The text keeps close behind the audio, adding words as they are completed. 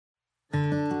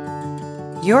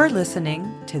You're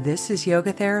listening to This is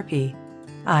Yoga Therapy.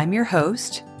 I'm your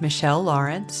host, Michelle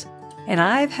Lawrence, and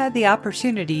I've had the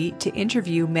opportunity to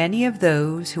interview many of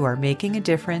those who are making a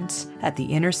difference at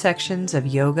the intersections of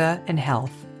yoga and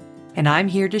health. And I'm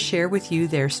here to share with you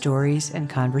their stories and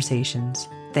conversations.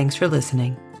 Thanks for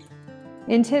listening.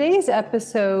 In today's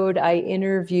episode, I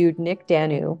interviewed Nyk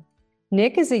Danu.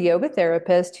 Nyk is a yoga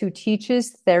therapist who teaches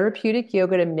therapeutic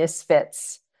yoga to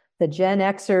misfits, the Gen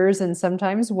Xers and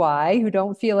sometimes Y, who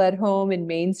don't feel at home in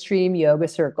mainstream yoga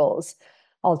circles.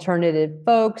 Alternative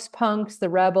folks, punks, the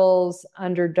rebels,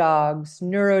 underdogs,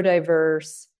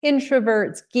 neurodiverse,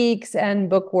 introverts, geeks, and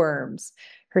bookworms.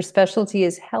 Her specialty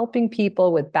is helping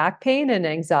people with back pain and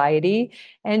anxiety,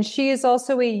 and she is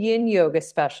also a yin yoga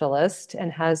specialist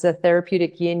and has a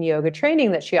therapeutic yin yoga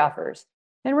training that she offers.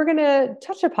 And we're going to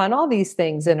touch upon all these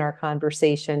things in our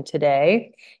conversation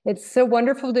today. It's so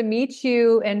wonderful to meet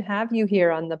you and have you here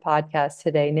on the podcast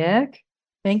today, Nyk.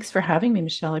 Thanks for having me,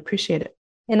 Michelle. I appreciate it.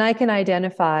 And I can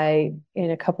identify in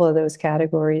a couple of those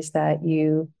categories that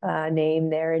you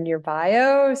name there in your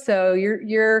bio. So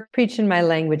you're preaching my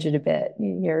language a bit.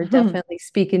 You're definitely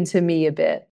speaking to me a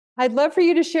bit. I'd love for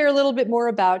you to share a little bit more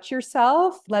about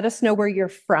yourself. Let us know where you're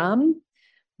from,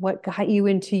 what got you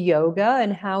into yoga,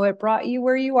 and how it brought you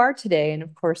where you are today. And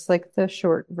of course, like the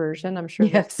short version, I'm sure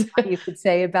Yes. you could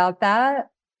say about that.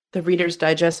 The Reader's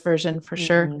Digest version for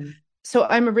sure. So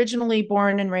I'm originally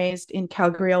born and raised in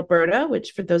Calgary, Alberta,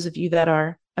 which for those of you that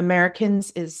are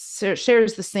Americans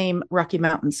shares the same Rocky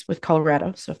Mountains with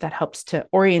Colorado. So if that helps to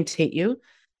orientate you.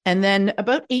 And then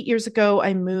about 8 years ago,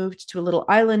 I moved to a little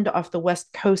island off the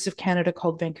west coast of Canada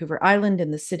called Vancouver Island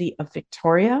in the city of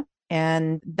Victoria.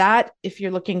 And that, if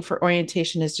you're looking for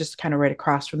orientation, is just kind of right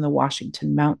across from the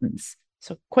Washington Mountains.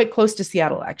 So quite close to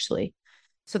Seattle, actually.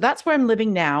 So that's where I'm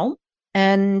living now.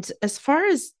 And as far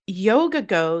as yoga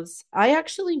goes, I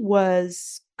actually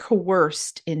was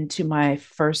coerced into my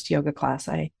first yoga class.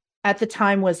 I, at the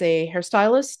time, was a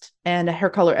hairstylist and a hair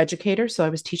color educator. So I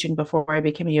was teaching before I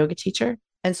became a yoga teacher.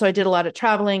 And so I did a lot of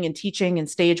traveling and teaching and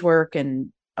stage work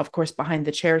and, of course, behind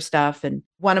the chair stuff. And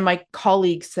one of my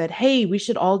colleagues said, hey, we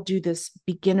should all do this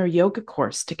beginner yoga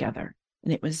course together.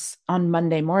 And it was on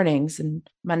Monday mornings. And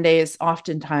Monday is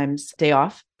oftentimes day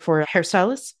off for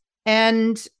hairstylists.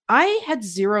 And I had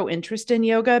zero interest in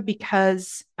yoga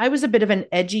because I was a bit of an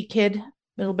edgy kid, a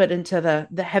little bit into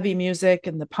the heavy music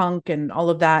and the punk and all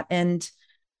of that. And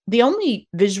the only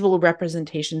visual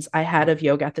representations I had of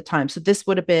yoga at the time, so this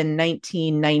would have been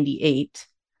 1998,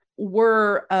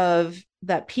 were of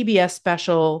that PBS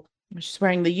special, she's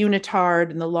wearing the unitard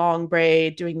and the long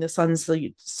braid, doing the sun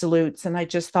salutes. And I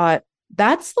just thought,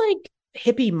 that's like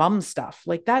hippie mom stuff.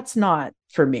 Like, that's not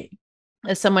for me.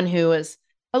 As someone who is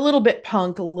a little bit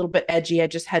punk, a little bit edgy, I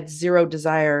just had zero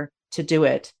desire to do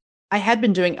it. I had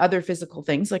been doing other physical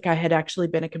things. Like I had actually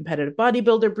been a competitive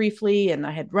bodybuilder briefly, and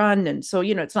I had run. And so,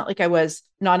 it's not like I was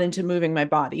not into moving my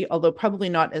body, although probably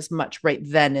not as much right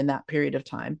then in that period of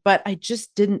time. But I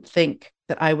just didn't think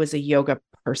that I was a yoga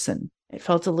person. It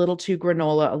felt a little too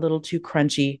granola, a little too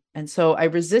crunchy. And so I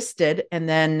resisted and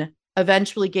then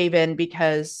eventually gave in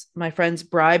because my friends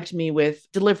bribed me with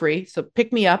delivery. So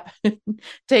pick me up,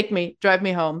 take me, drive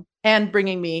me home, and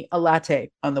bringing me a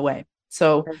latte on the way.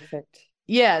 So perfect.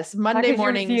 Yes, Monday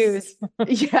mornings.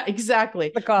 Yeah,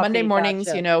 exactly. Monday mornings,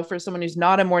 gotcha. For someone who's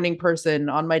not a morning person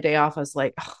on my day off, I was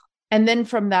like, ugh. And then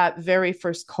from that very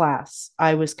first class,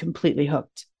 I was completely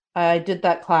hooked. I did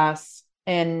that class.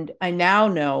 And I now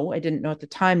know, I didn't know at the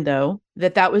time though,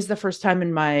 that was the first time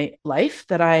in my life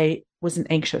that I wasn't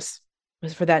anxious. It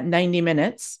was for that 90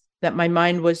 minutes that my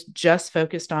mind was just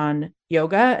focused on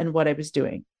yoga and what I was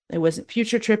doing. I wasn't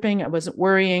future tripping. I wasn't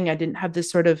worrying. I didn't have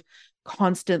this sort of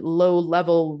constant low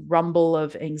level rumble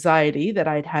of anxiety that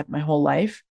I'd had my whole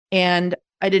life. And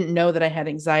I didn't know that I had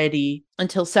anxiety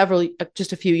until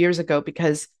just a few years ago,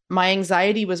 because my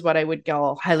anxiety was what I would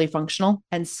call highly functional.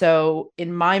 And so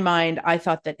in my mind, I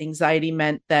thought that anxiety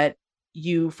meant that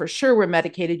you for sure were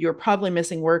medicated. You were probably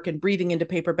missing work and breathing into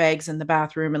paper bags in the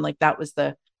bathroom. And like, that was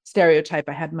the stereotype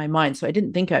I had in my mind. So I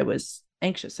didn't think I was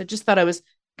anxious. I just thought I was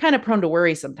kind of prone to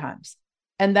worry sometimes.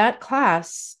 And that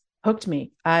class hooked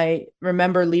me. I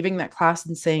remember leaving that class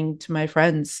and saying to my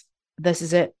friends, this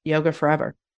is it, yoga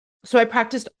forever. So I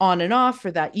practiced on and off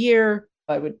for that year.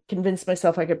 I would convince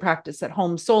myself I could practice at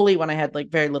home solely when I had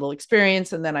like very little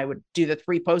experience. And then I would do the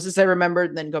 3 poses I remembered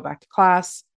and then go back to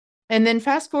class. And then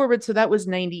fast forward. So that was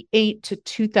 98 to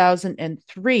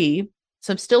 2003.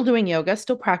 So I'm still doing yoga,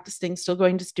 still practicing, still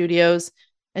going to studios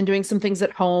and doing some things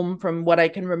at home from what I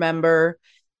can remember.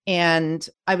 And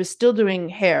I was still doing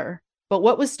hair. But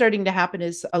what was starting to happen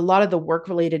is a lot of the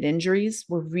work-related injuries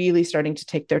were really starting to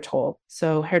take their toll.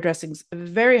 So hairdressing's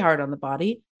very hard on the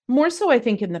body. More so, I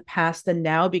think, in the past than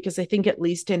now, because I think at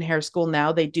least in hair school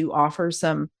now, they do offer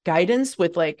some guidance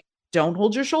with like, don't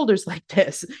hold your shoulders like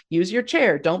this, use your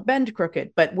chair, don't bend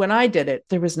crooked. But when I did it,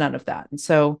 there was none of that. And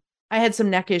so I had some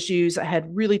neck issues. I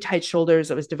had really tight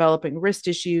shoulders. I was developing wrist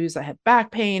issues. I had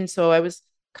back pain. So I was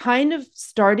kind of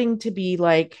starting to be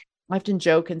like, I often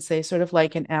joke and say, sort of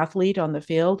like an athlete on the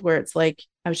field, where it's like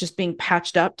I was just being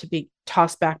patched up to be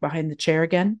tossed back behind the chair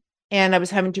again. And I was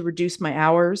having to reduce my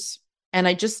hours. And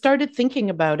I just started thinking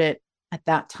about it at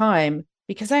that time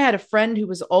because I had a friend who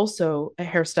was also a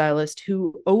hairstylist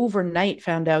who overnight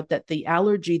found out that the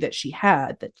allergy that she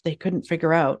had that they couldn't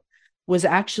figure out was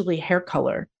actually hair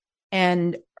color.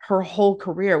 And her whole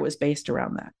career was based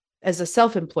around that as a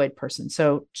self-employed person.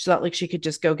 So it's not like she could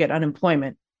just go get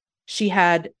unemployment. She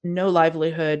had no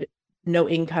livelihood, no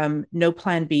income, no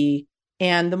plan B.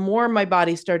 And the more my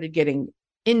body started getting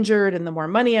injured and the more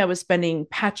money I was spending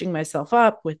patching myself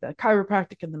up with the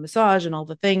chiropractic and the massage and all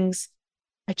the things,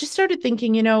 I just started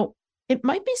thinking, it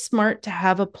might be smart to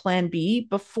have a plan B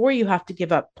before you have to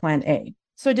give up plan A.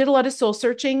 So I did a lot of soul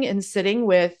searching and sitting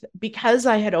with, because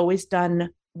I had always done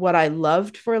what I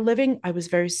loved for a living, I was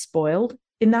very spoiled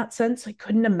in that sense. I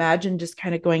couldn't imagine just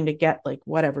kind of going to get like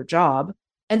whatever job.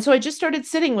 And so I just started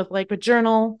sitting with like a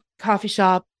journal, coffee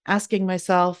shop, asking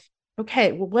myself,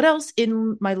 okay, well, what else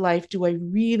in my life do I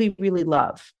really, really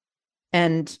love?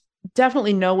 And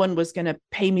definitely no one was going to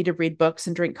pay me to read books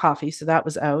and drink coffee. So that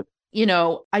was out.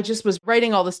 I just was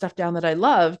writing all the stuff down that I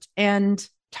loved. And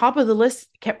top of the list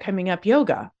kept coming up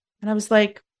yoga. And I was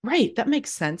like, right, that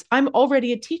makes sense. I'm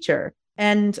already a teacher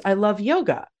and I love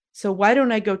yoga. So why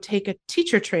don't I go take a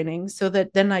teacher training so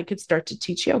that then I could start to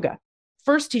teach yoga?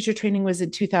 First teacher training was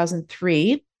in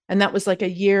 2003. And that was like a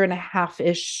year and a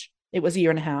half-ish. It was a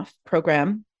year and a half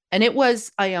program. And it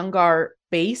was Iyengar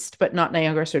based, but not an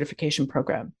Iyengar certification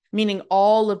program, meaning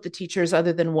all of the teachers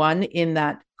other than one in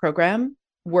that program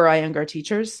were Iyengar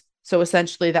teachers. So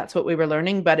essentially that's what we were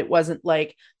learning, but it wasn't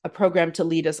like a program to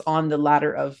lead us on the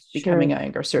ladder of becoming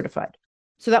Iyengar certified.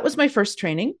 So that was my first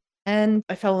training. And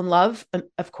I fell in love,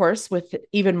 of course, with it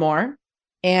even more.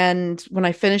 And when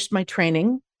I finished my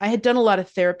training, I had done a lot of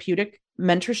therapeutic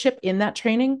mentorship in that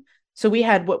training. So we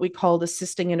had what we called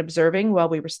assisting and observing while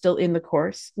we were still in the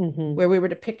course, where we were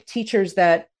to pick teachers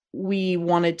that we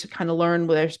wanted to kind of learn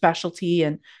with their specialty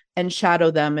and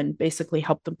shadow them and basically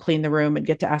help them clean the room and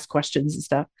get to ask questions and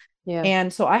stuff. Yeah.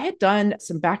 And so I had done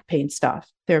some back pain stuff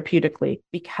therapeutically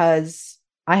because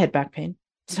I had back pain.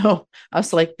 So I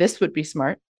was like, this would be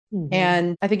smart.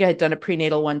 And I think I had done a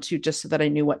prenatal one too, just so that I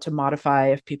knew what to modify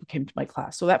if people came to my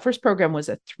class. So that first program was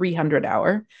a 300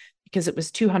 hour because it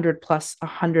was 200 plus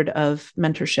 100 of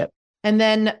mentorship. And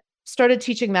then started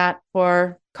teaching that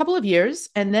for a couple of years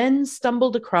and then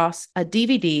stumbled across a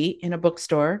DVD in a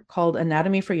bookstore called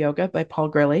Anatomy for Yoga by Paul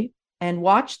Grilly and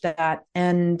watched that.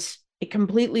 And it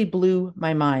completely blew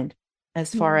my mind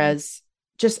as far as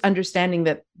just understanding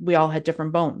that we all had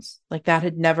different bones. Like that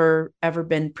had never, ever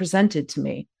been presented to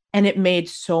me. And it made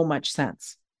so much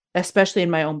sense, especially in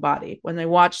my own body. When I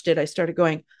watched it, I started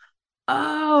going,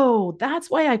 oh, that's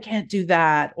why I can't do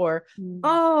that. Or,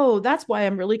 oh, that's why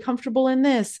I'm really comfortable in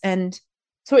this. And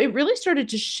so it really started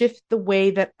to shift the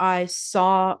way that I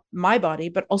saw my body,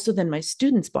 but also then my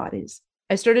students' bodies.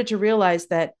 I started to realize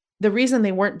that the reason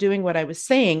they weren't doing what I was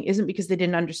saying isn't because they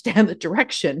didn't understand the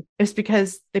direction. It's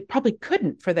because they probably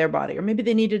couldn't for their body, or maybe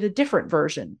they needed a different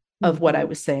version of what I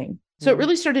was saying. So it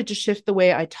really started to shift the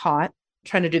way I taught,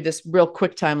 trying to do this real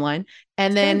quick timeline.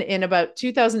 And then in about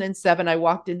 2007, I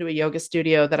walked into a yoga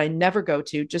studio that I never go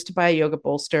to just to buy a yoga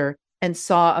bolster and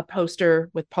saw a poster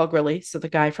with Paul Grilly, so the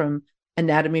guy from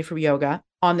Anatomy for Yoga,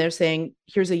 on there saying,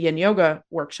 here's a yin yoga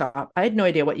workshop. I had no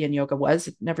idea what yin yoga was,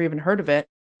 never even heard of it.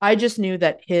 I just knew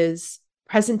that his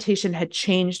presentation had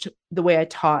changed the way I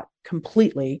taught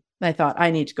completely. And I thought, I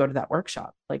need to go to that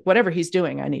workshop. Like whatever he's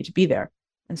doing, I need to be there.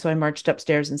 And so I marched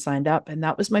upstairs and signed up. And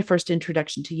that was my first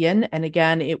introduction to yin. And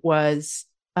again, it was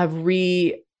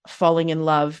a falling in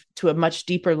love to a much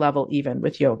deeper level, even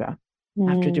with yoga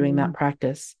after doing that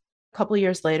practice. A couple of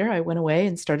years later, I went away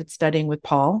and started studying with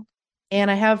Paul.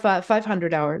 And I have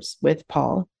 500 hours with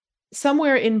Paul.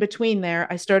 Somewhere in between there,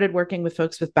 I started working with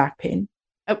folks with back pain.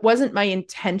 It wasn't my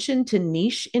intention to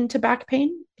niche into back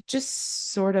pain. It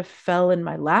just sort of fell in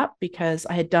my lap because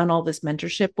I had done all this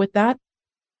mentorship with that.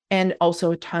 And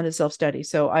also a ton of self-study.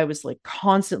 So I was like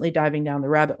constantly diving down the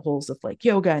rabbit holes of like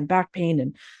yoga and back pain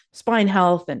and spine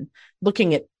health and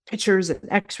looking at pictures and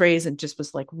x-rays and just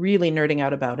was like really nerding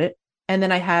out about it. And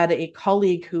then I had a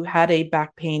colleague who had a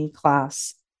back pain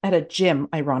class at a gym,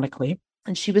 ironically,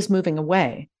 and she was moving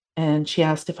away. And she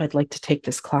asked if I'd like to take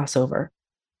this class over.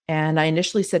 And I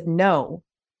initially said no,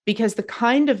 because the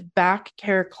kind of back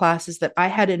care classes that I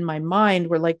had in my mind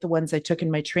were like the ones I took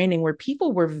in my training, where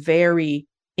people were very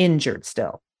injured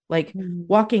still, like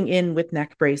walking in with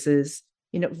neck braces,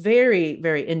 very,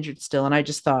 very injured still. And I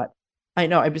just thought, I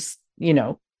know I was,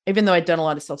 even though I'd done a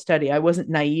lot of self-study, I wasn't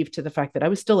naive to the fact that I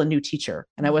was still a new teacher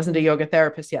and I wasn't a yoga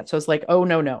therapist yet. So I was like, oh,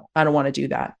 no, I don't want to do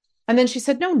that. And then she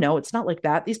said, no, it's not like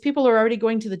that. These people are already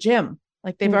going to the gym.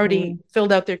 Like they've already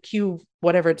filled out their Q,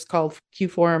 whatever it's called, Q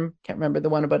form. Can't remember the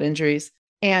one about injuries.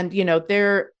 And,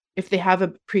 if they have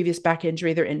a previous back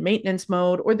injury, they're in maintenance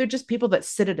mode, or they're just people that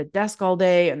sit at a desk all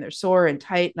day and they're sore and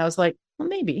tight. And I was like, well,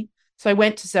 maybe. So I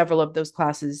went to several of those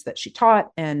classes that she taught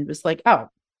and was like, oh,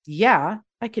 yeah,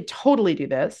 I could totally do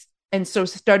this. And so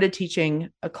started teaching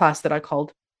a class that I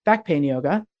called back pain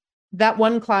yoga. That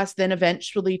one class then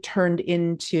eventually turned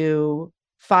into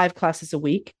 5 classes a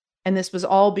week. And this was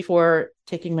all before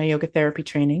taking my yoga therapy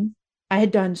training. I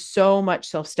had done so much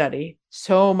self-study,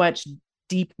 so much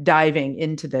deep diving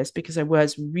into this because I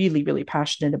was really, really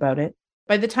passionate about it.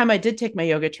 By the time I did take my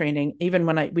yoga training, even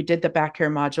when we did the back care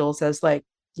modules, I was like,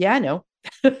 yeah, I know.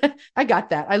 I got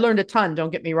that. I learned a ton,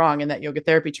 don't get me wrong, in that yoga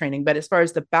therapy training. But as far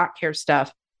as the back care stuff,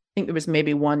 I think there was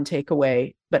maybe one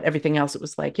takeaway, but everything else, it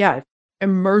was like, yeah,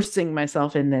 immersing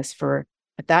myself in this for,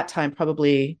 at that time,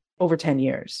 probably over 10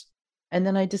 years. And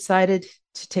then I decided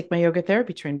to take my yoga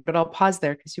therapy training, but I'll pause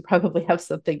there because you probably have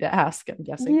something to ask, I'm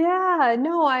guessing. Yeah,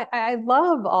 no, I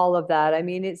love all of that. I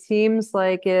mean, it seems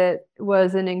like it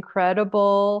was an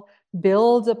incredible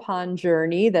build upon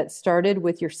journey that started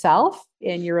with yourself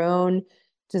and your own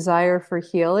desire for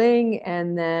healing,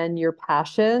 and then your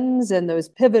passions and those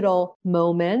pivotal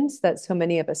moments that so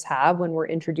many of us have when we're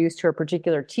introduced to a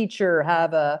particular teacher or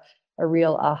have a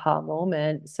real aha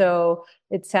moment. So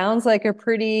it sounds like a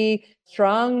pretty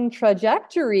strong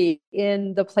trajectory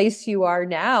in the place you are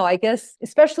now, I guess,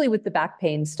 especially with the back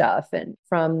pain stuff. And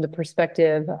from the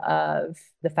perspective of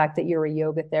the fact that you're a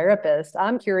yoga therapist,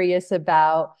 I'm curious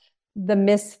about the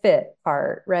misfit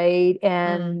part, right?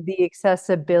 And the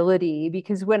accessibility,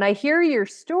 because when I hear your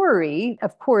story,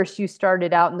 of course, you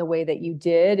started out in the way that you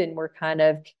did and were kind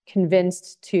of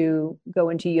convinced to go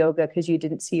into yoga because you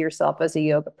didn't see yourself as a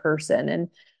yoga person. And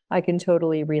I can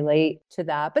totally relate to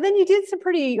that. But then you did some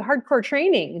pretty hardcore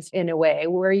trainings in a way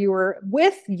where you were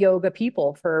with yoga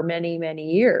people for many,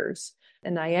 many years.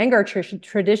 And Iyengar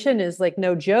tradition is like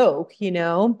no joke,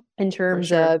 in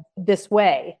terms of this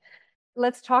way.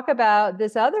 Let's talk about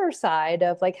this other side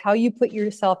of like how you put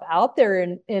yourself out there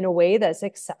in a way that's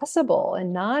accessible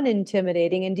and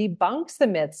non-intimidating and debunks the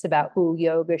myths about who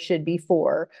yoga should be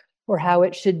for or how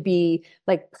it should be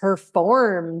like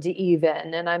performed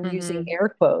even. And I'm using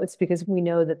air quotes because we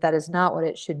know that that is not what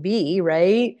it should be,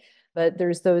 right? But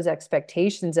there's those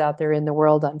expectations out there in the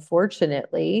world,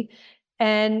 unfortunately.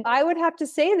 And I would have to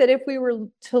say that if we were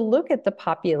to look at the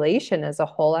population as a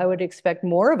whole, I would expect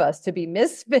more of us to be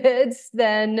misfits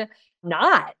than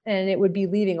not. And it would be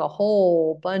leaving a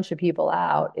whole bunch of people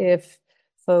out if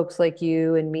folks like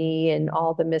you and me and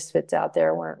all the misfits out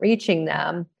there weren't reaching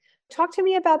them. Talk to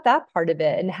me about that part of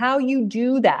it and how you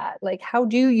do that. Like, how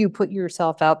do you put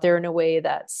yourself out there in a way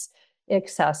that's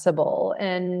accessible?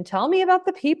 And tell me about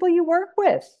the people you work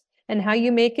with and how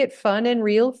you make it fun and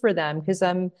real for them, because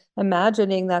I'm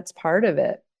imagining that's part of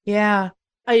it. Yeah.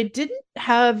 I didn't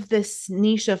have this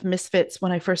niche of misfits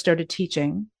when I first started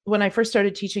teaching. When I first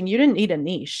started teaching, you didn't need a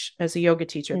niche as a yoga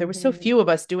teacher. There were so few of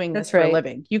us doing this for a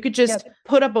living. You could just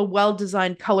put up a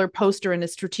well-designed color poster in a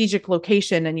strategic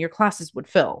location and your classes would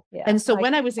fill. Yeah. And so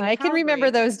when I was in Calgary, can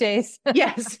remember those days.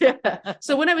 Yes. Yeah.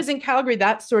 So when I was in Calgary,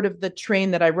 that's sort of the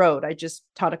train that I rode. I just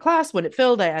taught a class. When it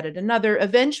filled, I added another.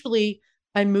 Eventually,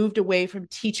 I moved away from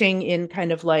teaching in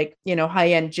kind of like,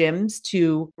 high-end gyms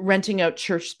to renting out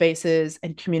church spaces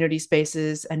and community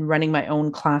spaces and running my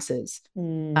own classes.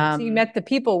 So you met the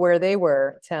people where they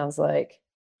were, it sounds like.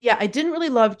 Yeah, I didn't really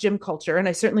love gym culture, and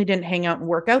I certainly didn't hang out and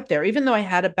work out there. Even though I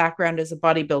had a background as a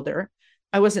bodybuilder,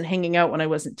 I wasn't hanging out when I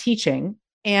wasn't teaching.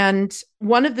 And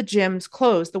one of the gyms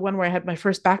closed, the one where I had my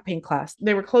first back pain class.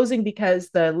 They were closing because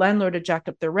the landlord had jacked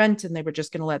up their rent and they were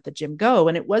just going to let the gym go.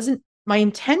 And it wasn't my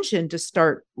intention to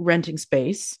start renting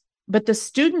space, but the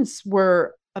students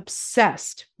were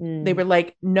obsessed. They were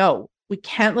like, no, we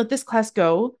can't let this class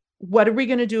go. What are we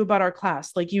going to do about our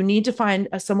class? Like, you need to find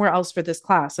somewhere else for this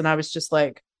class. And I was just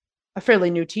like a fairly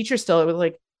new teacher still. It was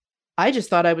like, I just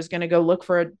thought I was going to go look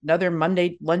for another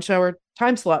Monday lunch hour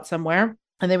time slot somewhere.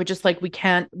 And they were just like,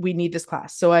 we need this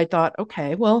class. So I thought,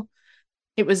 okay, well,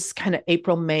 it was kind of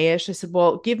April, May-ish. I said,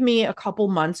 well, give me a couple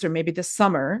months or maybe this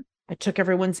summer I took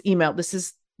everyone's email.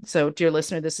 So dear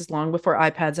listener, this is long before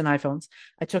iPads and iPhones.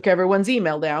 I took everyone's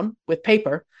email down with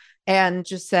paper and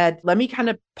just said, let me kind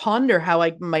of ponder how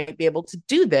I might be able to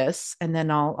do this. And then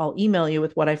I'll email you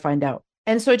with what I find out.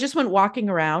 And so I just went walking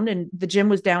around, and the gym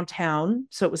was downtown.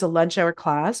 So it was a lunch hour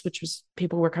class, which was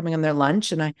people were coming on their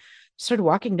lunch. And I started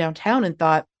walking downtown and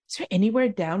thought, is there anywhere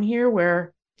down here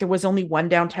where there was only one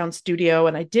downtown studio?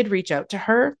 And I did reach out to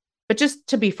her, but just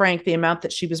to be frank, the amount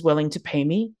that she was willing to pay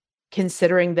me,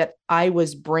 considering that I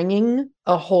was bringing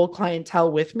a whole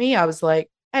clientele with me, I was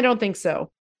like, I don't think so.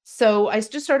 So I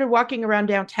just started walking around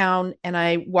downtown, and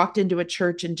I walked into a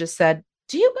church and just said,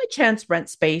 do you by chance rent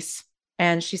space?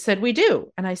 And she said, we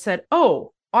do. And I said,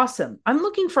 oh, awesome. I'm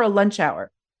looking for a lunch hour.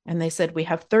 And they said, we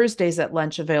have Thursdays at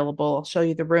lunch available. I'll show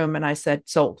you the room. And I said,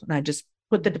 sold. And I just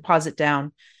put the deposit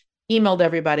down, emailed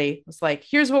everybody, was like,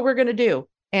 here's what we're going to do.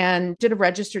 And did a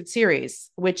registered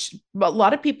series, which a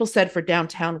lot of people said for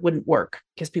downtown wouldn't work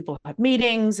because people have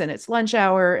meetings and it's lunch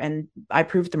hour. And I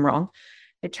proved them wrong.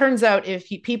 It turns out if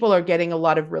people are getting a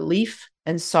lot of relief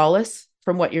and solace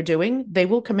from what you're doing, they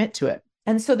will commit to it.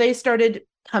 And so they started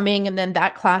coming, and then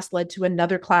that class led to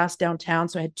another class downtown.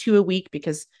 So I had 2 a week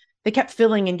because they kept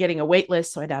filling and getting a wait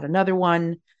list. So I'd add another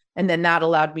one. And then that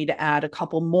allowed me to add a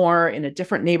couple more in a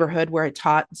different neighborhood where I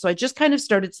taught. So I just kind of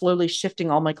started slowly shifting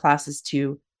all my classes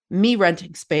to me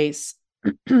renting space,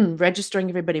 registering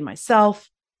everybody myself.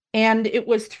 And it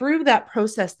was through that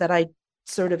process that I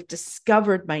sort of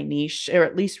discovered my niche, or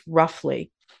at least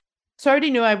roughly. So I already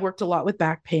knew I worked a lot with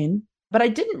back pain, but I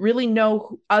didn't really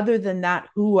know other than that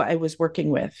who I was working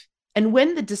with. And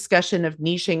when the discussion of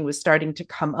niching was starting to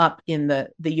come up in the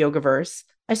Yogaverse,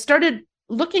 I started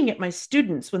looking at my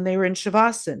students when they were in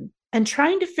Shavasana and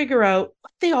trying to figure out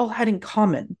what they all had in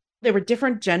common. There were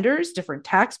different genders, different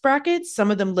tax brackets.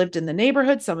 Some of them lived in the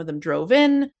neighborhood. Some of them drove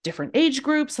in, different age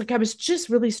groups. Like I was just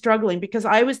really struggling because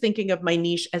I was thinking of my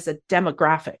niche as a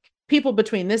demographic, people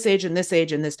between this age and this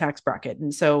age and this tax bracket.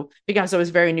 And so because I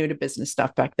was very new to business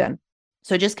stuff back then.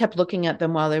 So I just kept looking at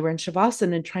them while they were in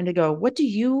Shavasana and trying to go, what do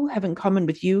you have in common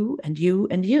with you and you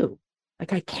and you?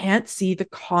 Like I can't see the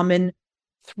common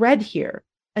thread here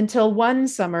until one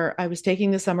summer I was taking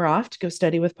the summer off to go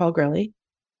study with Paul Grelly.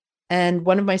 And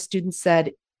one of my students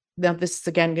said, now this is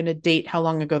again going to date how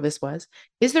long ago this was.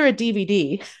 Is there a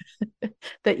DVD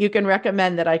that you can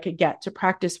recommend that I could get to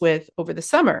practice with over the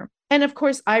summer? And of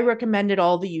course, I recommended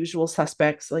all the usual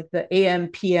suspects like the AM,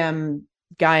 PM,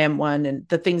 Gaiam one and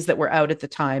the things that were out at the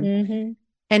time. Mm-hmm.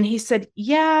 And he said,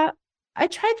 yeah, I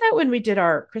tried that when we did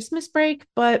our Christmas break,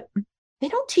 but they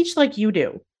don't teach like you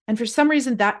do. And for some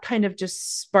reason, that kind of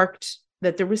just sparked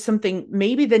that there was something,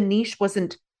 maybe the niche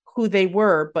wasn't who they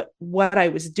were, but what I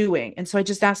was doing. And so I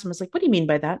just asked him, I was like, what do you mean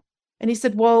by that? And he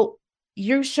said, well,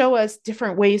 you show us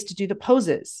different ways to do the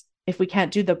poses. If we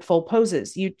can't do the full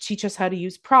poses, you teach us how to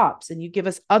use props and you give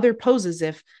us other poses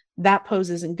if that pose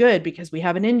isn't good because we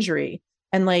have an injury.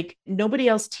 And like nobody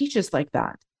else teaches like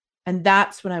that. And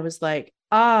that's when I was like,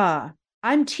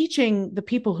 I'm teaching the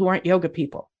people who aren't yoga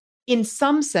people. In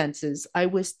some senses, I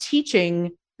was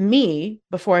teaching me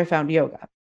before I found yoga.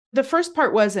 The first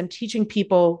part was I'm teaching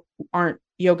people who aren't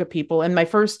yoga people. And my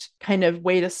first kind of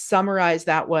way to summarize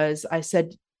that was I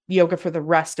said yoga for the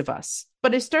rest of us.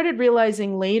 But I started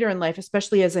realizing later in life,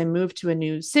 especially as I moved to a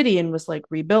new city and was like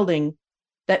rebuilding,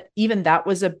 that even that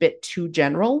was a bit too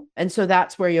general. And so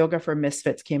that's where Yoga for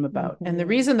Misfits came about. Mm-hmm. And the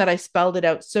reason that I spelled it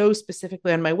out so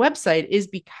specifically on my website is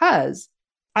because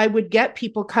I would get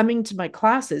people coming to my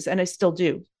classes, and I still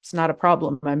do. It's not a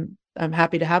problem. I'm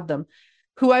happy to have them,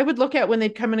 who I would look at when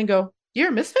they'd come in and go, you're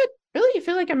a misfit? Really? You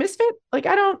feel like a misfit? Like,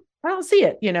 I don't see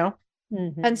it, you know?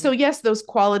 Mm-hmm. And so, yes, those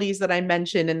qualities that I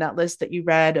mentioned in that list that you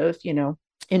read of, you know,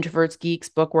 introverts, geeks,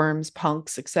 bookworms,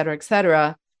 punks, et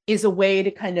cetera, is a way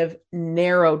to kind of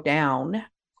narrow down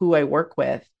who I work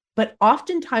with. But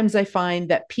oftentimes I find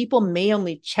that people may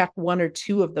only check one or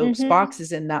two of those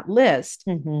boxes in that list,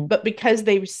 but because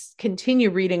they continue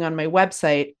reading on my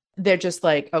website, they're just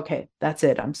like, okay, that's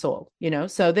it. I'm sold, you know?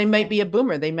 So they might be a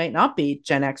boomer. They might not be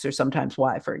Gen X or sometimes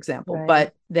Y, for example, right.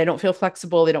 But they don't feel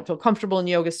flexible. They don't feel comfortable in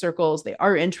yoga circles. They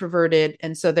are introverted.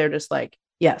 And so they're just like,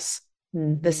 yes,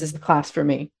 this is the class for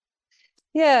me.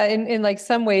 Yeah. In like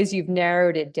some ways you've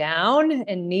narrowed it down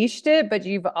and niched it, but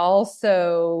you've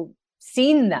also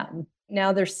seen them.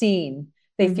 Now they're seen.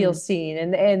 They feel seen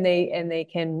and they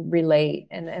can relate.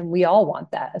 And we all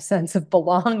want that, a sense of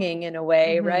belonging in a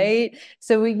way, right?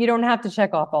 So you don't have to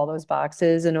check off all those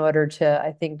boxes in order to,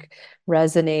 I think,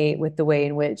 resonate with the way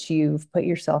in which you've put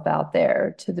yourself out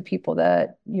there to the people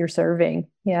that you're serving.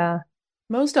 Yeah.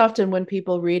 Most often when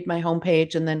people read my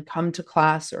homepage and then come to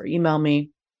class or email me,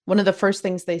 one of the first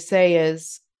things they say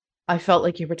is, I felt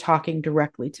like you were talking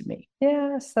directly to me.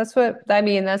 Yes, that's what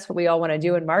we all want to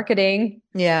do in marketing.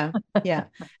 Yeah. Yeah.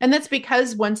 And that's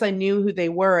because once I knew who they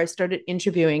were, I started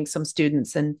interviewing some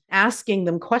students and asking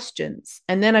them questions.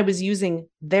 And then I was using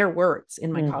their words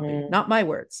in my copy, not my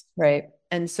words. Right.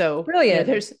 And so, brilliant.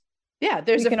 there's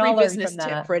a free business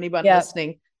tip for anyone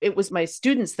listening. It was my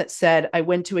students that said, I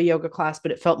went to a yoga class,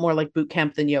 but it felt more like boot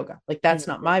camp than yoga. Like that's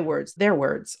not my words, their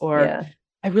words. Or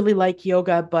I really like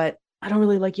yoga, but I don't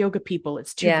really like yoga people.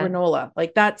 It's too granola.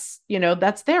 Like that's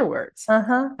their words.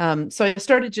 So I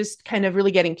started just kind of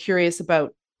really getting curious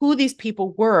about who these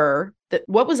people were, that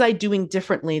what was I doing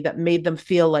differently that made them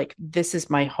feel like this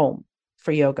is my home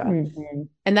for yoga.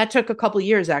 And that took a couple of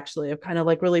years actually of kind of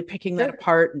like really picking that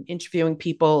apart and interviewing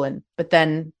people. But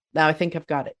then now I think I've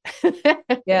got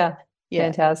it. Yeah.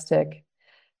 Fantastic.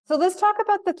 So let's talk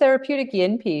about the therapeutic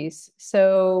yin piece.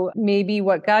 So maybe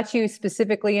what got you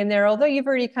specifically in there, although you've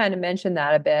already kind of mentioned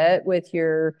that a bit with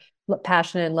your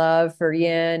passion and love for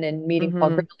yin and meeting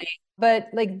Paul Gridley, but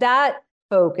like that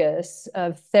focus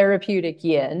of therapeutic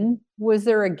yin, was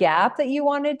there a gap that you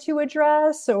wanted to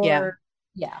address or?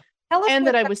 Yeah. Tell us and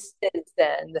that I was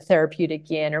then the therapeutic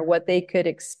yin or what they could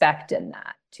expect in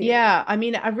that too. Yeah. I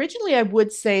mean, originally I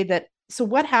would say that. So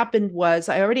what happened was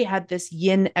I already had this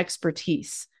yin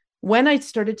expertise. When I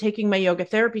started taking my yoga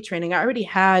therapy training, I already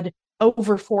had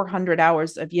over 400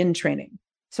 hours of yin training.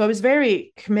 So I was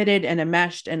very committed and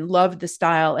enmeshed and loved the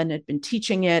style and had been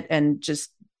teaching it and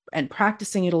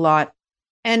practicing it a lot.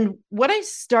 And what I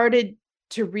started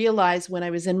to realize when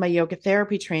I was in my yoga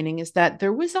therapy training is that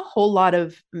there was a whole lot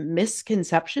of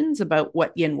misconceptions about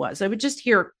what yin was. I would just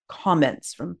hear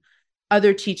comments from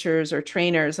other teachers or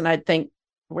trainers, and I'd think,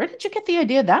 where did you get the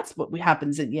idea that's what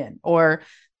happens in yin? Or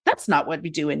that's not what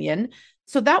we do in yin.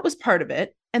 So that was part of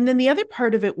it. And then the other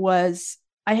part of it was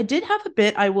I did have a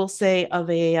bit, I will say,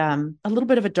 of a little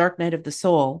bit of a dark night of the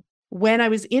soul when I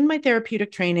was in my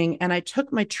therapeutic training and I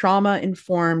took my trauma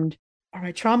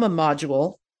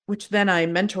module, which then I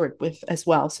mentored with as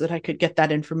well so that I could get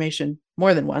that information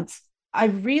more than once. I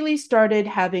really started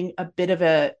having a bit of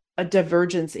a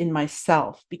divergence in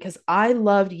myself because I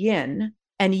loved yin.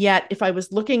 And yet, if I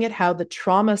was looking at how the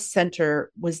trauma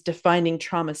center was defining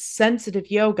trauma sensitive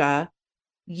yoga,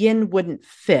 yin wouldn't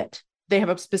fit. They have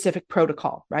a specific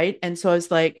protocol, right? And so I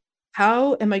was like,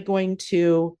 how am I going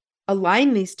to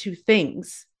align these two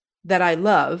things that I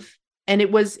love? And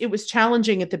it was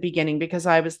challenging at the beginning because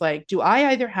I was like, do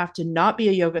I either have to not be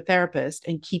a yoga therapist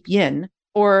and keep yin,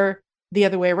 or the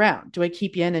other way around? Do I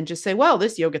keep yin and just say, well,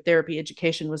 this yoga therapy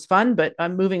education was fun, but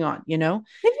I'm moving on, Can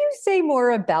you say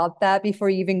more about that before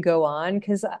you even go on?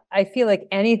 Because I feel like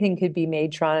anything could be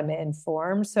made trauma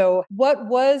informed. So what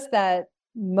was that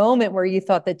moment where you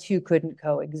thought the two couldn't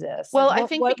coexist? Well, I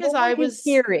think because I was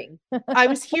hearing. I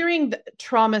was hearing the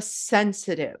trauma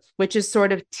sensitive, which is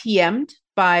sort of TM'd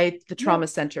by the trauma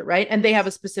center, right? And they have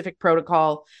a specific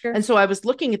protocol. Sure. And so I was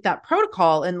looking at that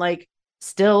protocol and like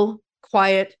still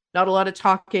quiet, not a lot of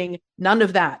talking, none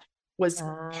of that was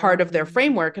part of their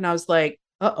framework. And I was like,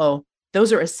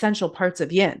 those are essential parts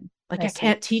of yin. Like I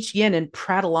can't teach yin and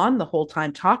prattle on the whole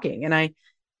time talking. And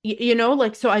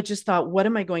so I just thought, what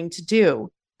am I going to do?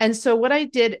 And so what I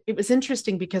did, it was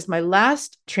interesting because my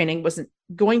last training wasn't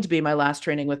going to be my last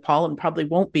training with Paul and probably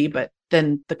won't be, but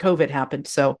then the COVID happened.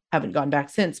 So haven't gone back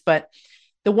since. But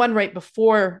the one right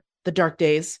before the dark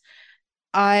days,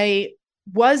 I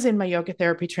was in my yoga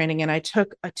therapy training and I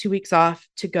took 2 weeks off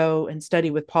to go and study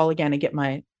with Paul again and get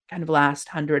my kind of last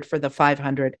 100 for the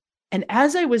 500. And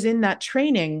as I was in that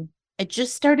training, I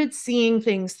just started seeing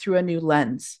things through a new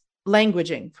lens.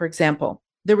 Languaging, for example,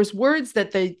 there was words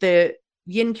that the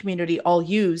yin community all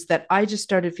use that I just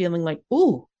started feeling like,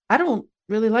 ooh, I don't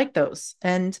really like those.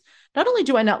 And not only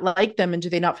do I not like them and do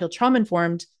they not feel trauma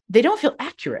informed, they don't feel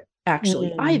accurate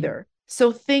actually either.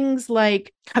 So things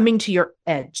like coming to your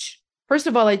edge. First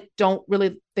of all, I don't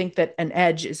really think that an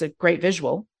edge is a great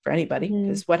visual for anybody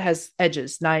because what has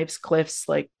edges? Knives, cliffs,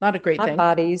 like not a great thing.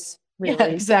 Bodies. Really. Yeah,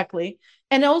 exactly.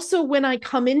 And also when I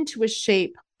come into a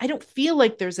shape, I don't feel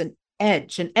like there's an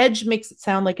edge. An edge makes it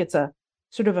sound like it's a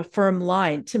sort of a firm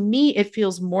line. To me, it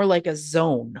feels more like a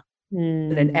zone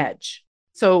than an edge.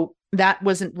 So that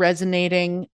wasn't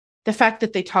resonating. The fact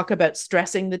that they talk about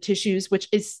stressing the tissues, which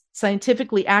is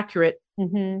scientifically accurate.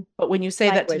 But when you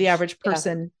say that to the average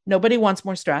person, nobody wants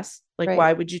more stress. Like,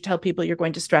 why would you tell people you're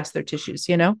going to stress their tissues?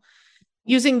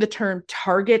 Using the term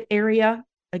target area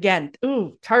again,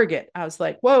 target. I was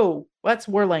like, whoa, that's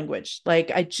war language.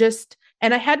 Like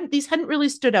these hadn't really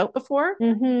stood out before. They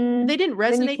didn't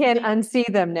resonate. Then you can't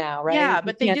unsee them now, right? Yeah,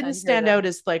 but they didn't stand out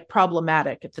as like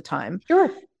problematic at the time. Sure.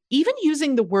 Even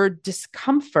using the word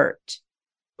discomfort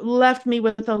left me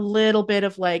with a little bit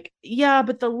of like, yeah,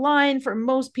 but the line for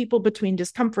most people between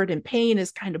discomfort and pain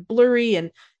is kind of blurry.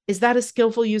 And is that a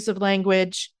skillful use of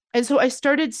language? And so I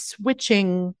started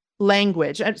switching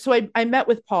language. And so I met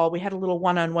with Paul. We had a little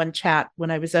one-on-one chat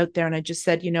when I was out there. And I just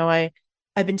said,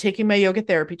 I've been taking my yoga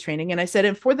therapy training. And I said,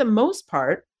 and for the most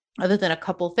part, other than a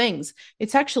couple things,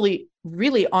 it's actually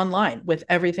really online with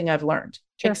everything I've learned.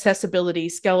 Sure. Accessibility,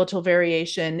 skeletal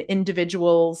variation,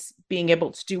 individuals being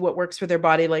able to do what works for their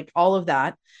body, like all of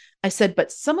that. I said,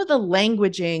 but some of the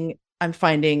languaging I'm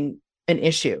finding an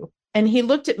issue. And he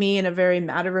looked at me in a very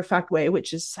matter-of-fact way,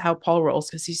 which is how Paul rolls,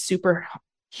 because he's super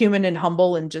human and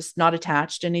humble and just not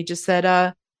attached. And he just said,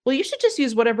 well, you should just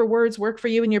use whatever words work for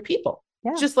you and your people.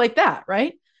 Yeah. Just like that,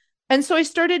 right? And so I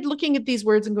started looking at these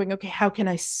words and going, okay, how can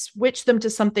I switch them to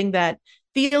something that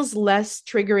feels less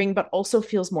triggering, but also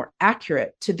feels more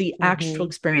accurate to the actual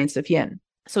experience of yin?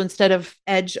 So instead of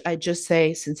edge, I just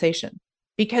say sensation.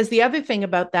 Because the other thing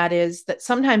about that is that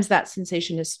sometimes that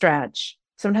sensation is stretch.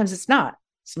 Sometimes it's not.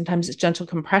 Sometimes it's gentle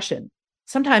compression.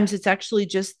 Sometimes it's actually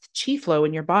just chi flow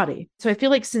in your body. So I feel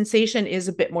like sensation is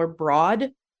a bit more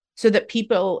broad so that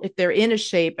people, if they're in a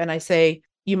shape and I say,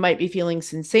 you might be feeling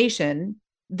sensation,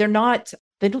 they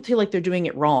don't feel like they're doing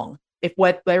it wrong if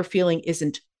what they're feeling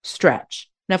isn't stretch.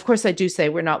 Now, of course, I do say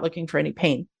we're not looking for any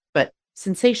pain, but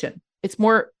sensation, it's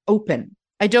more open.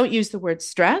 I don't use the word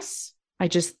stress. I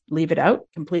just leave it out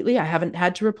completely. I haven't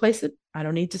had to replace it. I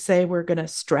don't need to say we're going to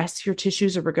stress your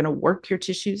tissues or we're going to work your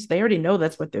tissues. They already know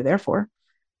that's what they're there for.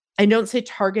 I don't say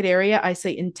target area. I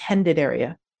say intended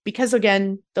area because,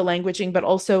 again, the languaging, but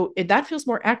also that feels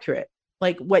more accurate.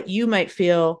 Like what you might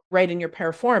feel right in your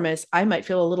piriformis, I might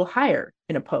feel a little higher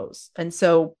in a pose. And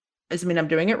so does it mean I'm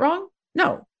doing it wrong?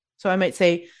 No. So I might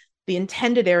say the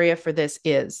intended area for this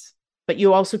is, but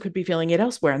you also could be feeling it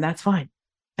elsewhere, and that's fine.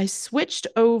 I switched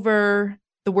over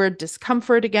the word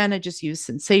discomfort again. I just use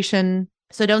sensation.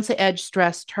 So I don't say edge,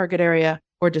 stress, target area,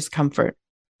 or discomfort.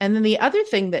 And then the other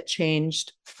thing that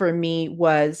changed for me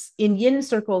was in yin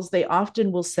circles, they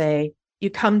often will say, you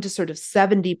come to sort of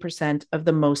 70% of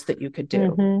the most that you could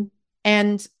do.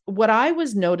 And what I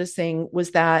was noticing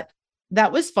was that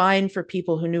was fine for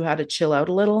people who knew how to chill out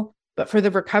a little, but for the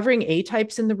recovering A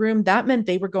types in the room, that meant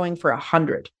they were going for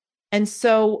 100. And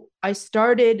so I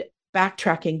started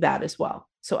backtracking that as well.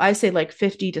 So I say like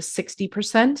 50 to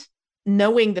 60%,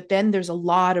 knowing that then there's a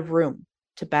lot of room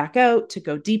to back out, to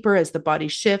go deeper as the body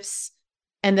shifts,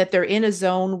 and that they're in a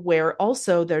zone where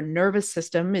also their nervous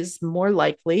system is more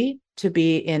likely to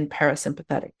be in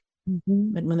parasympathetic.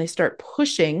 And when they start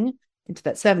pushing into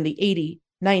that 70, 80,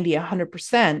 90,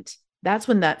 100%, that's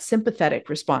when that sympathetic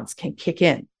response can kick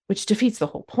in, which defeats the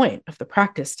whole point of the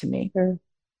practice to me. Sure.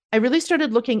 I really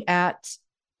started looking at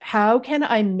how can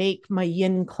I make my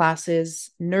yin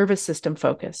classes nervous system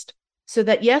focused? So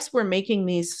that, yes, we're making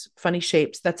these funny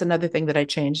shapes. That's another thing that I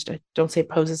changed. I don't say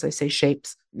poses, I say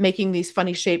shapes. Making these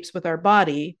funny shapes with our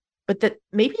body, but that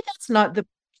maybe that's not the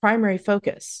primary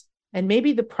focus. And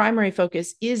maybe the primary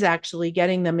focus is actually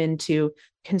getting them into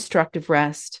constructive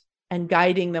rest and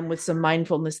guiding them with some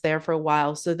mindfulness there for a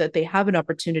while so that they have an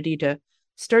opportunity to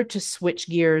start to switch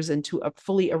gears and to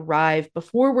fully arrive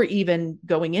before we're even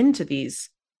going into these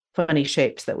funny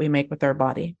shapes that we make with our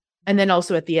body. And then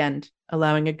also at the end,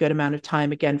 allowing a good amount of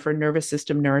time again for nervous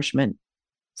system nourishment.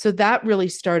 So that really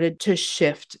started to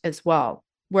shift as well,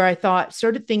 where I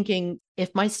started thinking,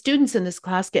 if my students in this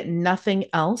class get nothing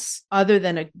else other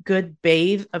than a good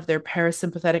bathe of their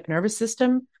parasympathetic nervous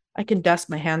system, I can dust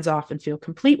my hands off and feel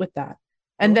complete with that.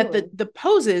 And that the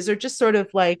poses are just sort of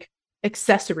like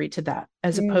accessory to that,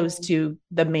 as opposed to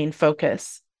the main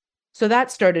focus. So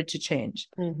that started to change.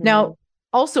 Now,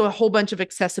 also a whole bunch of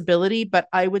accessibility, but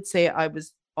I would say I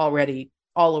was already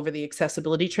all over the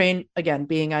accessibility train. Again,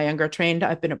 being Iyengar trained,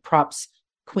 I've been a props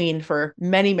queen for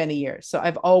many, many years. So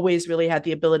I've always really had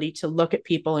the ability to look at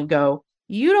people and go,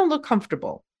 you don't look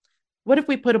comfortable. What if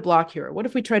we put a block here? What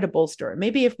if we try to bolster?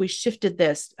 Maybe if we shifted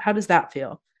this, how does that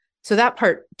feel? So that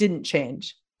part didn't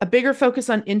change. A bigger focus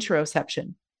on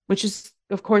interoception, which is,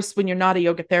 of course, when you're not a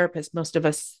yoga therapist, most of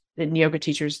us and yoga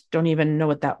teachers don't even know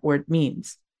what that word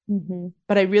means.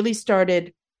 But I really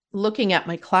started looking at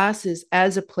my classes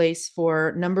as a place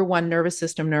for, number one, nervous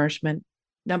system nourishment.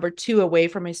 Number two, a way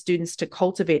for my students to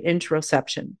cultivate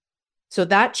interoception. So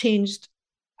that changed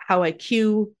how I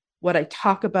cue, what I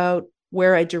talk about,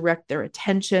 where I direct their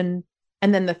attention.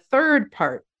 And then the third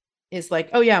part is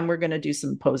like, oh yeah, and we're going to do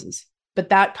some poses.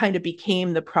 But that kind of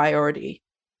became the priority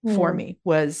for me,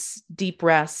 was deep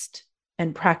rest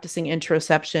and practicing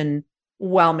interoception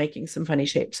while making some funny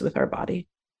shapes with our body.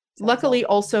 Luckily,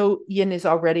 also, yin is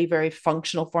already a very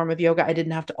functional form of yoga. I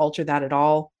didn't have to alter that at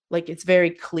all. Like it's very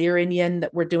clear in yin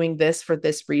that we're doing this for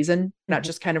this reason, not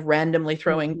just kind of randomly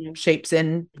throwing shapes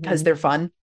in because they're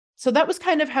fun. So that was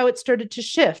kind of how it started to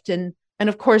shift. And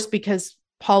of course, because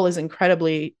Paul is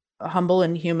incredibly humble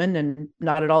and human and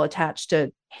not at all attached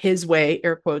to his way,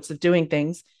 air quotes, of doing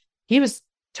things, he was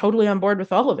totally on board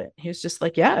with all of it. He was just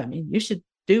like, yeah, I mean, you should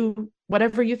do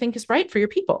whatever you think is right for your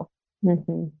people.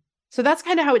 So that's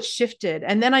kind of how it shifted.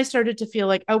 And then I started to feel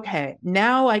like, okay,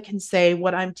 now I can say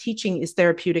what I'm teaching is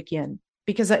therapeutic yin,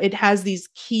 because it has these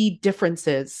key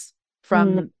differences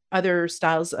from other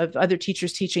styles of other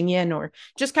teachers teaching yin, or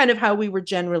just kind of how we were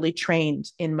generally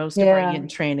trained in most of our yin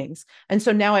trainings. And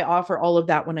so now I offer all of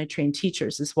that when I train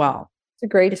teachers as well. It's a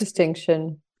great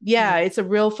distinction. Yeah, it's a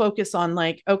real focus on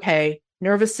like, okay,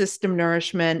 nervous system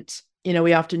nourishment. You know,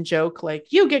 we often joke like,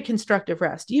 you get constructive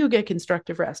rest, you get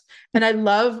constructive rest. And I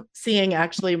love seeing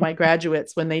actually my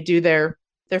graduates when they do their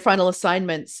final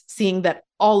assignments, seeing that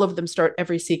all of them start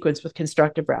every sequence with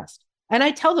constructive rest. And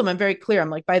I tell them, I'm very clear. I'm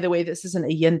like, by the way, this isn't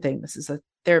a yin thing. This is a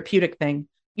therapeutic thing.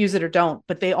 Use it or don't.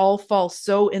 But they all fall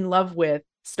so in love with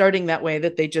starting that way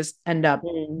that they just end up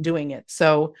doing it.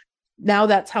 So now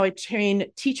that's how I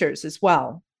train teachers as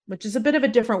well, which is a bit of a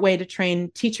different way to train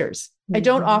teachers. I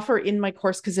don't offer in my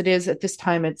course because it is at this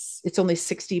time, it's only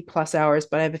 60 plus hours,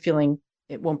 but I have a feeling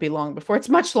it won't be long before it's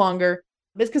much longer.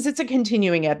 It's because it's a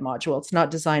continuing ed module. It's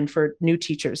not designed for new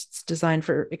teachers. It's designed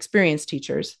for experienced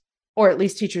teachers, or at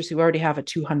least teachers who already have a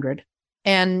 200.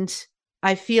 And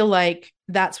I feel like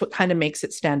that's what kind of makes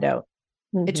it stand out.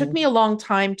 It took me a long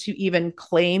time to even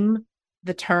claim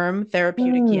the term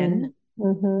therapeutic yin.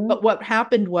 But what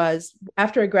happened was,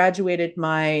 after I graduated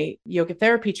my yoga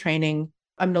therapy training,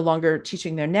 I'm no longer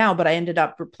teaching there now, but I ended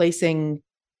up replacing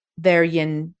their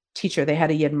yin teacher. They had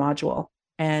a yin module,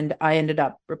 and I ended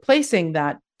up replacing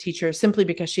that teacher simply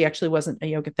because she actually wasn't a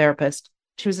yoga therapist.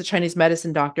 She was a Chinese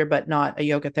medicine doctor, but not a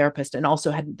yoga therapist, and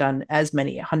also hadn't done as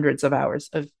many hundreds of hours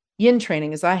of yin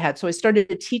training as I had. So I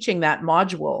started teaching that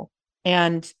module,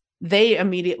 and they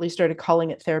immediately started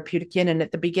calling it therapeutic yin. And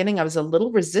at the beginning, I was a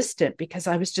little resistant because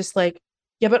I was just like,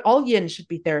 yeah, but all yin should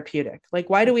be therapeutic.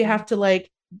 Like, why do we have to like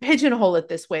pigeonhole it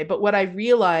this way? But what I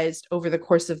realized over the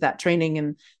course of that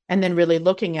training and then really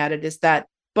looking at it is that,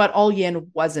 but all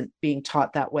yin wasn't being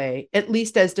taught that way, at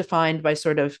least as defined by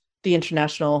sort of the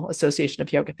International Association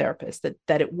of Yoga Therapists,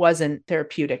 that it wasn't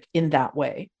therapeutic in that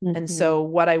way. And so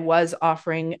what I was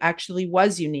offering actually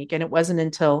was unique. And it wasn't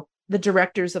until the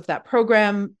directors of that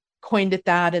program coined it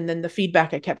that, and then the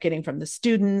feedback I kept getting from the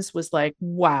students was like,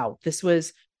 wow, this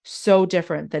was so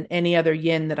different than any other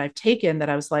yin that I've taken, that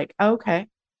I was like, okay,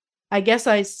 I guess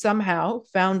I somehow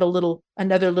found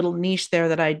another little niche there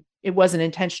that it wasn't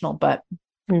intentional, but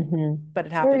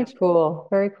it happened. Very cool.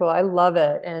 Very cool. I love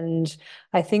it. And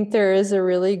I think there is a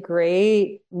really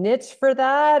great niche for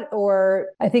that. Or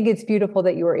I think it's beautiful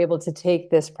that you were able to take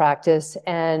this practice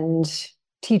and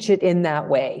teach it in that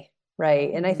way.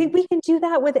 Right. And I think we can do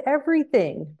that with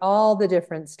everything, all the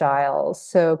different styles.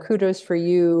 So kudos for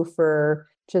you for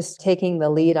just taking the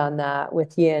lead on that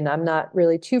with yin. I'm not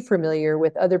really too familiar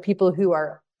with other people who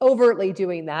are overtly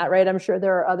doing that, right? I'm sure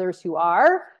there are others who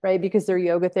are, right? Because they're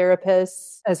yoga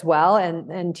therapists as well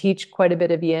and teach quite a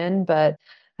bit of yin, but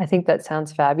I think that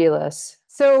sounds fabulous.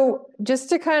 So just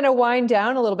to kind of wind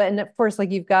down a little bit, and of course,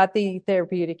 like you've got the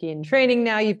therapeutic yin training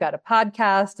now, you've got a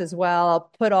podcast as well.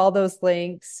 I'll put all those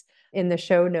links in the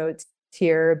show notes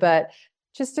here, but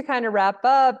just to kind of wrap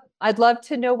up, I'd love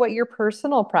to know what your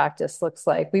personal practice looks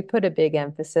like. We put a big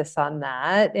emphasis on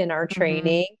that in our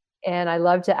training. And I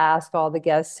love to ask all the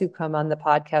guests who come on the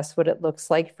podcast what it looks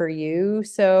like for you.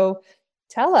 So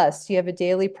tell us, do you have a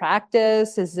daily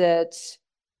practice? Is it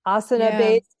asana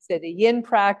based? Is it a yin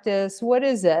practice? What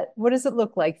is it? What does it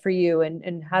look like for you?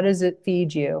 And how does it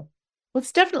feed you? Well,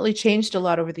 it's definitely changed a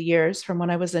lot over the years from when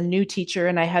I was a new teacher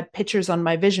and I had pictures on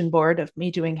my vision board of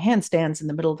me doing handstands in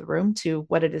the middle of the room to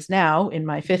what it is now in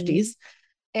my 50s.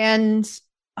 And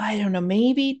I don't know,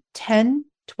 maybe 10,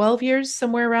 12 years,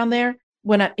 somewhere around there.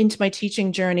 Into my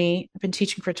teaching journey, I've been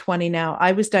teaching for 20 now,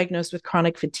 I was diagnosed with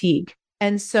chronic fatigue.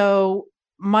 And so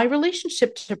my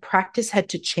relationship to practice had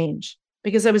to change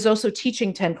because I was also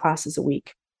teaching 10 classes a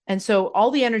week. And so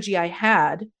all the energy I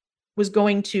had was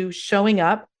going to showing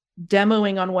up,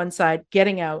 demoing on one side,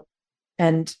 getting out.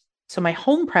 And so my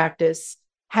home practice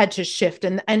had to shift.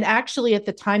 And actually at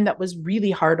the time that was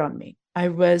really hard on me. I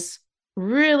was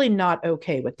really not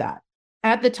okay with that.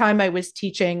 At the time I was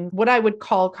teaching what I would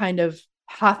call kind of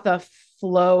hatha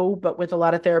flow, but with a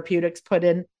lot of therapeutics put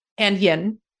in, and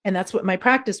yin. And that's what my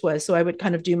practice was. So I would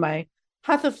kind of do my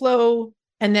hatha flow.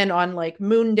 And then on like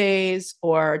moon days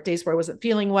or days where I wasn't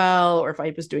feeling well, or if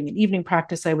I was doing an evening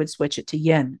practice, I would switch it to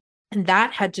yin. And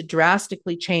that had to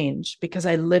drastically change because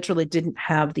I literally didn't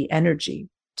have the energy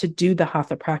to do the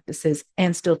hatha practices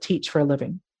and still teach for a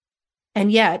living.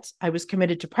 And yet I was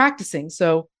committed to practicing.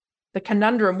 So the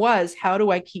conundrum was, how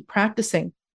do I keep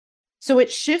practicing? So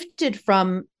it shifted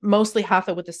from mostly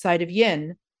hatha with a side of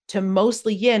yin to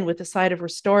mostly yin with a side of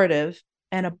restorative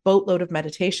and a boatload of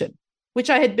meditation, which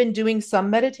I had been doing some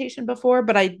meditation before,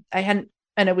 but I hadn't,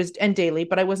 and daily,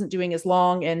 but I wasn't doing as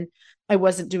long, and I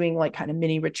wasn't doing like kind of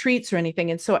mini retreats or anything.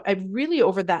 And so I really,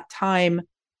 over that time,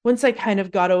 once I kind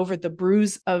of got over the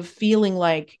bruise of feeling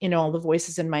like, all the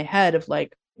voices in my head of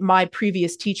like my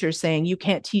previous teachers saying, you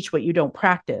can't teach what you don't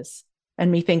practice.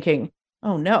 And me thinking,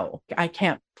 oh no, I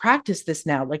can't practice this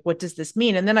now. Like, what does this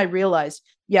mean? And then I realized,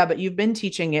 yeah, but you've been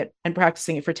teaching it and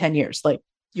practicing it for 10 years. Like,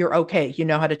 you're okay. You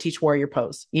know how to teach warrior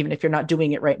pose, even if you're not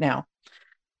doing it right now.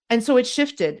 And so it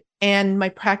shifted, and my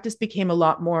practice became a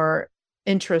lot more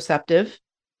introspective.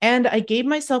 And I gave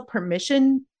myself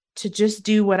permission to just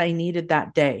do what I needed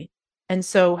that day. And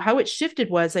so how it shifted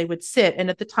was I would sit, and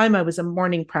at the time I was a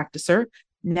morning practicer.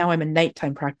 Now I'm a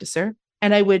nighttime practicer.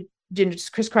 And I would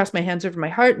just crisscross my hands over my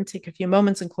heart and take a few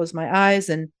moments and close my eyes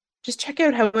and just check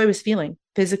out how I was feeling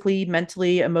physically,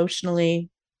 mentally, emotionally,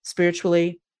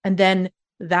 spiritually. And then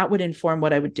that would inform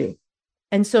what I would do.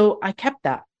 And so I kept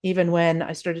that even when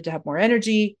I started to have more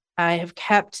energy. I have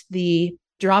kept the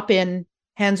drop in,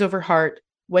 hands over heart.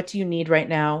 What do you need right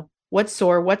now? What's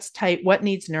sore? What's tight? What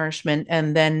needs nourishment?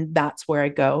 And then that's where I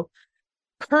go.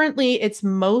 Currently, it's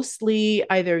mostly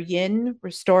either yin,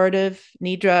 restorative,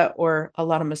 nidra, or a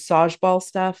lot of massage ball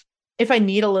stuff. If I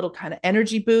need a little kind of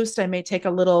energy boost, I may take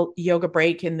a little yoga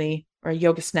break or a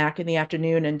yoga snack in the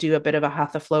afternoon and do a bit of a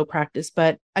hatha flow practice.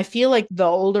 But I feel like the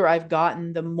older I've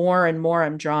gotten, the more and more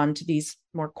I'm drawn to these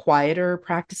more quieter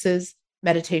practices,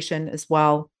 meditation as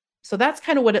well. So that's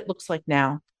kind of what it looks like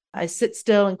now. I sit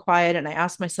still and quiet and I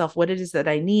ask myself what it is that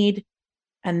I need.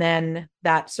 And then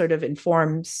that sort of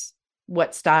informs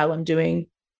what style I'm doing.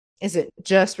 Is it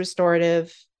just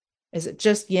restorative? Is it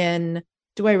just yin?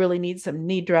 Do I really need some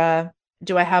nidra?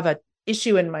 Do I have an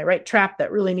issue in my right trap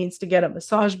that really needs to get a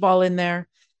massage ball in there?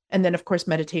 And then, of course,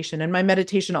 meditation. And my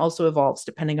meditation also evolves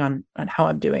depending on how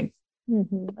I'm doing.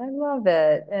 I love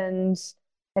it. And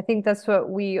I think that's what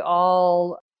we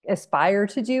all aspire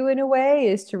to do in a way,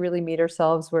 is to really meet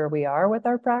ourselves where we are with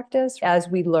our practice as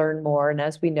we learn more and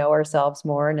as we know ourselves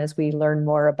more and as we learn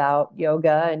more about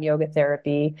yoga and yoga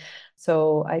therapy.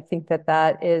 So I think that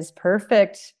that is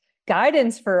perfect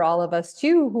guidance for all of us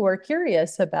too, who are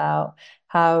curious about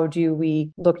how do we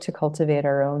look to cultivate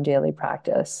our own daily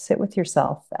practice. Sit with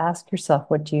yourself, ask yourself,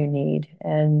 what do you need?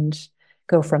 And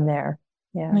go from there.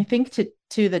 Yeah. And I think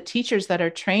to the teachers that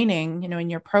are training, in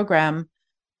your program,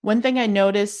 one thing I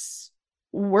notice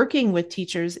working with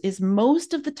teachers is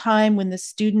most of the time when the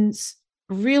students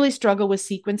really struggle with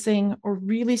sequencing or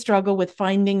really struggle with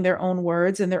finding their own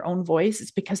words and their own voice,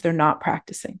 it's because they're not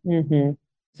practicing.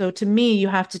 So to me, you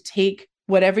have to take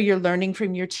whatever you're learning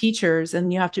from your teachers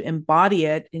and you have to embody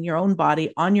it in your own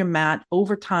body on your mat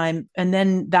over time. And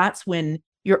then that's when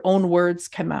your own words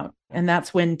come out. And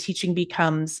that's when teaching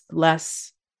becomes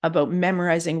less about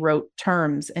memorizing rote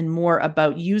terms and more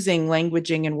about using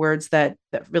languaging and words that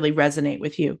really resonate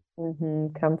with you.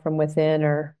 Come from within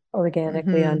or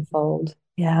organically unfold.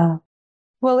 Yeah.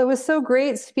 Well, it was so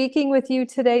great speaking with you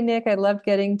today, Nyk. I loved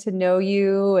getting to know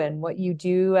you and what you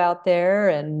do out there.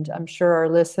 And I'm sure our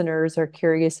listeners are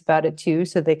curious about it too,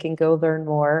 so they can go learn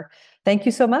more. Thank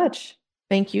you so much.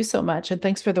 Thank you so much. And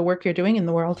thanks for the work you're doing in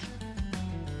the world.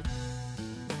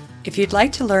 If you'd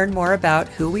like to learn more about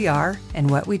who we are and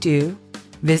what we do,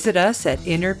 visit us at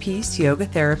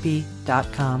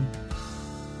innerpeaceyogatherapy.com.